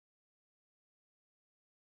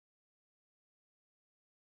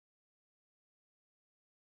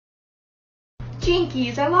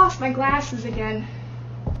Jinkies, I lost my glasses again.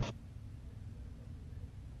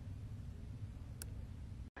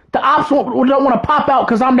 The ops don't want to pop out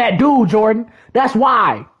because I'm that dude, Jordan. That's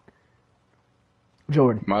why.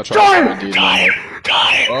 Jordan. Jordan! Jordan!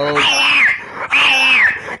 Oh.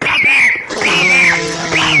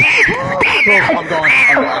 I'm going.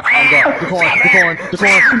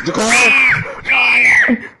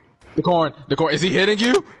 The corn. Is he hitting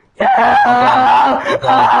you? I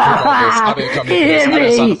didn't come here for this. I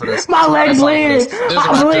didn't sign up for this. My leg's bleeding.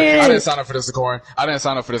 I'm bleeding. I didn't sign up for this, Corn. I didn't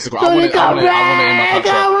sign up for this. I want to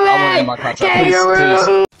end my contract.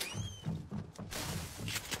 Please.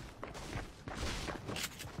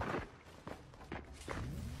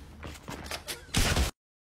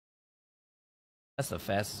 That's the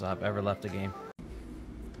fastest I've ever left a game.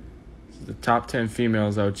 The top 10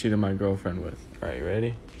 females I would cheat on my girlfriend with. Alright, you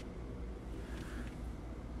ready?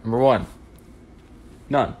 Number 1.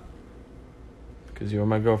 None. Because you're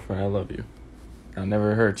my girlfriend, I love you. I'll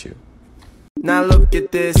never hurt you. Now look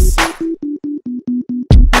at this.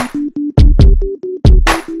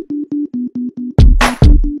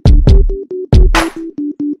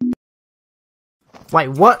 Wait,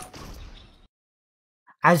 what?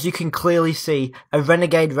 As you can clearly see, a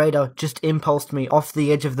renegade raider just impulsed me off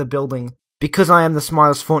the edge of the building. Because I am the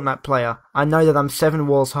smartest Fortnite player, I know that I'm 7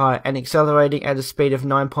 walls high and accelerating at a speed of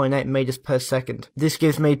 9.8 meters per second. This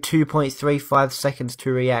gives me 2.35 seconds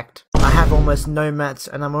to react. I have almost no mats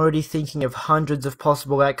and I'm already thinking of hundreds of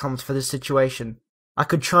possible outcomes for this situation. I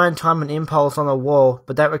could try and time an impulse on a wall,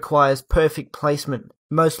 but that requires perfect placement,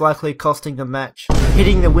 most likely costing the match.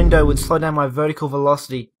 Hitting the window would slow down my vertical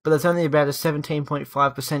velocity, but there's only about a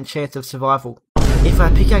 17.5% chance of survival. If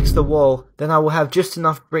I pickaxe the wall, then I will have just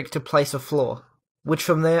enough brick to place a floor, which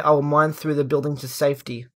from there I will mine through the building to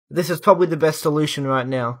safety. This is probably the best solution right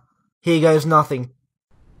now. Here goes nothing.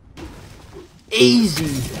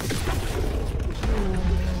 Easy!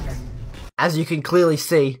 As you can clearly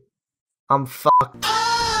see, I'm fucked.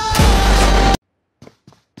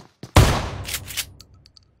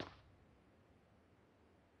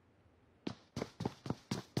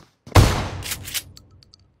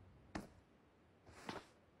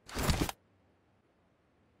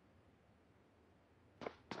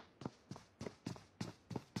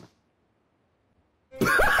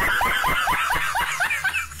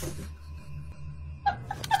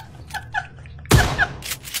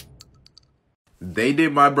 They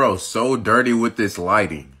did my bro so dirty with this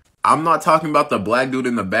lighting. I'm not talking about the black dude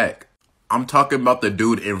in the back. I'm talking about the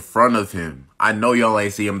dude in front of him. I know y'all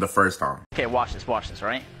ain't see him the first time. Okay, watch this,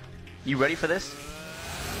 right? You ready for this?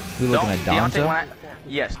 We looking at Donzo?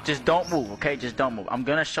 Yes, just don't move, okay? Just don't move. I'm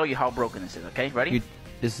gonna show you how broken this is, okay? Ready?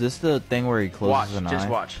 Is this the thing where he closes an eye? Just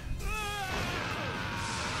watch.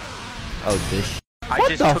 Oh, this. I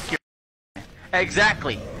just took your.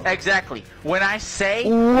 Exactly. When I say,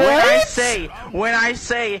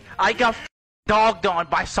 I got dogged on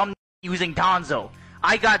by some using Donzo.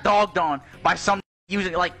 I got dogged on by some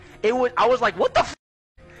using, like, it was, I was like, what the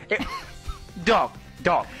dog.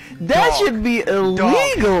 That should be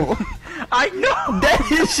illegal. I know.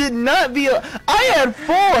 That should not be. I had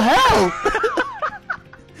full health.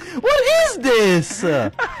 What is this?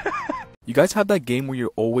 You guys have that game where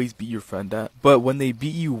you always beat your friend at, but when they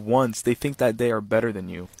beat you once, they think that they are better than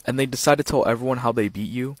you, and they decide to tell everyone how they beat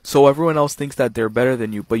you, so everyone else thinks that they're better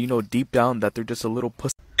than you, but you know deep down that they're just a little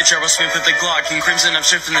pussy. Trouble Smith with the Glock, King Crimson, I'm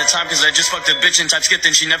shifting the time cause I just fucked a bitch and type skipped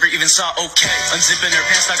and she never even saw, okay. Unzipping her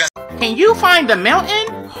pants, I got. Can you find the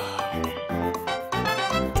mountain?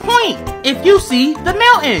 Point if you see the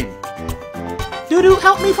mountain. Doo-doo,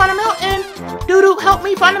 help me find a mountain. Doo-doo, help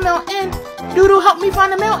me find a mountain. Doo-doo, help me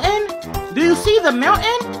find a mountain. Do you see the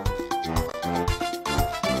mountain?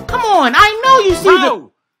 Come on, I know you see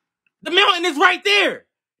the mountain is right there.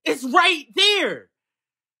 It's right there.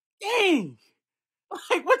 Dang.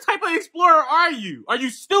 Like, what type of explorer are you? Are you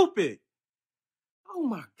stupid? Oh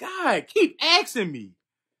my God, keep asking me.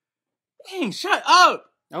 Dang, shut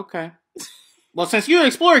up. Okay. Well, since you're an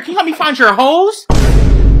explorer, can you help me find your hoes?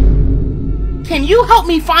 Can you help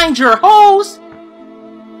me find your hoes?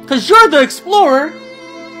 Cause you're the explorer.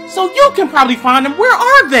 So you can probably find them. Where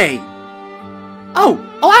are they? Oh,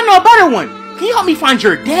 I know a better one. Can you help me find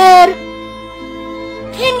your dad?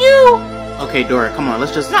 Can you? Okay, Dora, come on,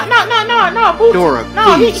 let's just. No, Boots. Dora,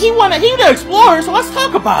 no, he the explorer, so let's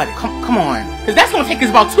talk about it. Come on, cause that's gonna take us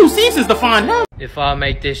about 2 seasons to find him. If I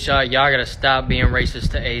make this shot, y'all gotta stop being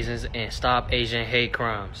racist to Asians and stop Asian hate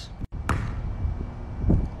crimes.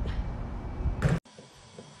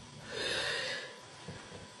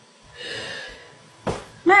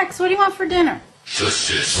 Max, what do you want for dinner?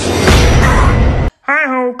 Justice. Hi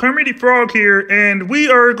ho, Kermit the Frog here, and we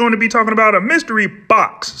are going to be talking about a mystery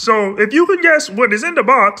box. So if you can guess what is in the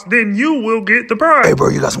box, then you will get the prize. Hey bro,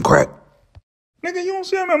 you got some crack? Nigga, you don't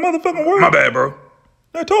see I'm at motherfucking work. My bad, bro.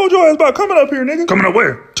 I told your ass about coming up here, nigga. Coming up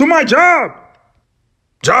where? To my job.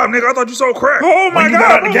 Job, nigga, I thought you sold crack. Oh my God. You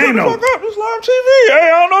got out the game, though. Fuck up, this live TV.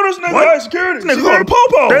 Hey, I don't know this nigga. Hey, security. This nigga called the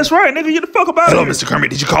Popo. That's right, nigga, get the fuck up out of here. Hello, Mr.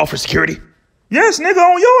 Kermit, did you call for security? Yes, nigga,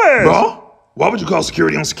 on your ass. Bro? Why would you call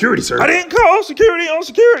security on security, sir? I didn't call security on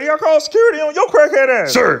security. I called security on your crackhead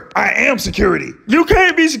ass. Sir, I am security. You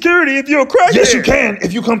can't be security if you're a crackhead. Yes, you can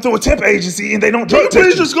if you come through a temp agency and they don't drug test you.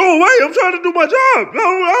 Please just go away. I'm trying to do my job. No,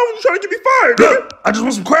 I'm trying to get me fired. Look, I just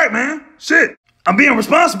want some crack, man. Shit. I'm being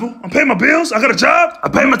responsible. I'm paying my bills. I got a job. I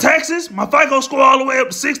pay my taxes. My FICO score all the way up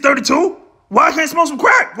to 632. Why I can't smoke some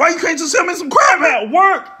crack? Why you can't just sell me some crack, man? At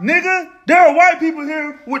work, nigga. There are white people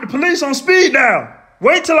here with the police on speed dial.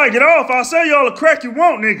 Wait till I get off. I'll sell y'all the crack you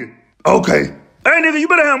want, nigga. Okay. Hey, nigga, you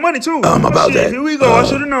better have money, too. About that. Here we go. I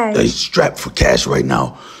should have known. They strapped for cash right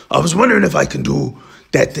now. I was wondering if I can do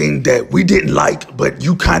that thing that we didn't like, but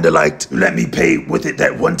you kind of liked. Let me pay with it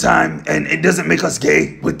that one time, and it doesn't make us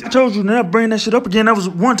gay. I told you never bring that shit up again. That was a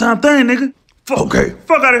one-time thing, nigga. Okay.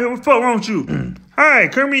 Fuck out of here. What the fuck wrong with you? Hi,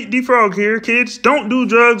 Kermit the Frog here, kids. Don't do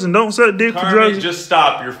drugs and don't suck dick for drugs. Just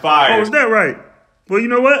stop. You're fired. Oh, is that right? Well, you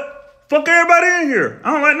know what? Fuck everybody in here.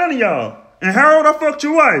 I don't like none of y'all. And Harold, I fucked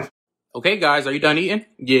your wife. Okay, guys, are you done eating?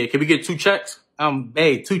 Yeah, can we get 2 checks?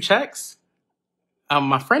 Hey, 2 checks?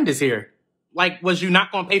 My friend is here. Like, was you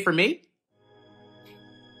not gonna pay for me?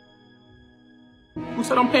 Who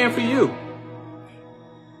said I'm paying for you?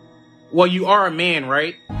 Well, you are a man,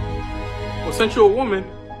 right? Well, since you're a woman,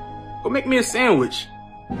 go make me a sandwich.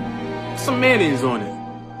 Put some mayonnaise on it.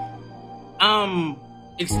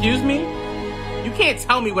 Excuse me? You can't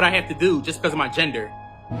tell me what I have to do just because of my gender.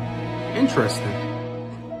 Interesting.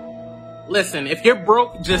 Listen, if you're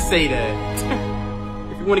broke, just say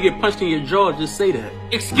that. If you want to get punched in your jaw, just say that.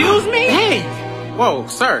 Excuse me? Hey! Whoa,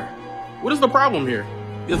 sir. What is the problem here?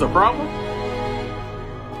 There's a problem?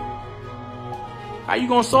 How you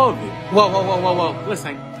gonna solve it? Whoa.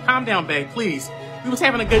 Listen, calm down, babe, please. We was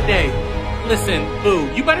having a good day. Listen,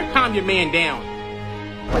 boo, you better calm your man down.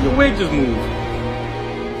 Why your wig just moved?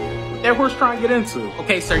 That horse trying to get into.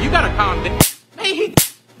 Okay, sir, you gotta calm down. Hey,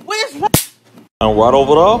 where's wrong? And right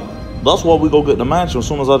over there, that's why we go get the mansion as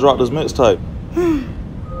soon as I drop this mixtape.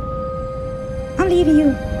 I'm leaving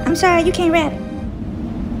you. I'm sorry, you can't rap.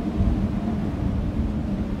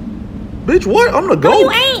 Bitch, what? I'm the GOAT. No, you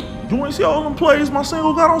ain't. You ain't see all them plays my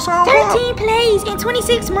single got on SoundCloud? 13 plays in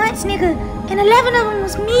 26 months, nigga. And 11 of them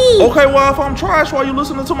was me. Okay, well, if I'm trash, why you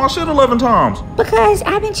listening to my shit 11 times? Because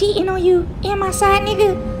I've been cheating on you and my side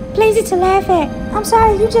nigga. Plays it to laugh at. I'm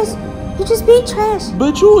sorry, you just beat trash.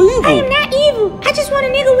 Bitch, you evil. I am not evil. I just want a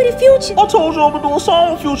nigga with a future. I told you I'm gonna do a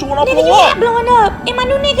song with Future when I blow up. Nigga, you not blowing up. And my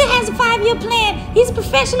new nigga has a 5-year plan. He's a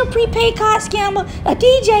professional prepaid card scammer, a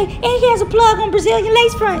DJ, and he has a plug on Brazilian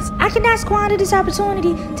lace fronts. I cannot squander this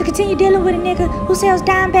opportunity to continue dealing with a nigga who sells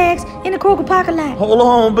dime bags in the Kroger parking lot. Hold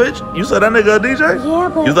on, bitch. You said that nigga a DJ?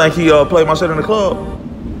 Yeah, but... You think he played my shit in the club?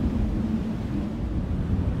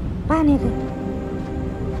 Bye, nigga.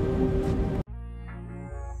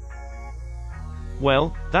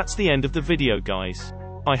 Well, that's the end of the video, guys.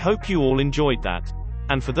 I hope you all enjoyed that.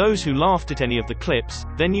 And for those who laughed at any of the clips,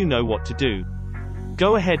 then you know what to do.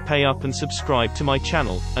 Go ahead, pay up and subscribe to my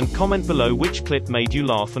channel, and comment below which clip made you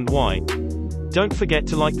laugh and why. Don't forget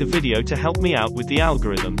to like the video to help me out with the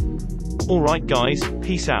algorithm. Alright guys,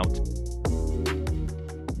 peace out.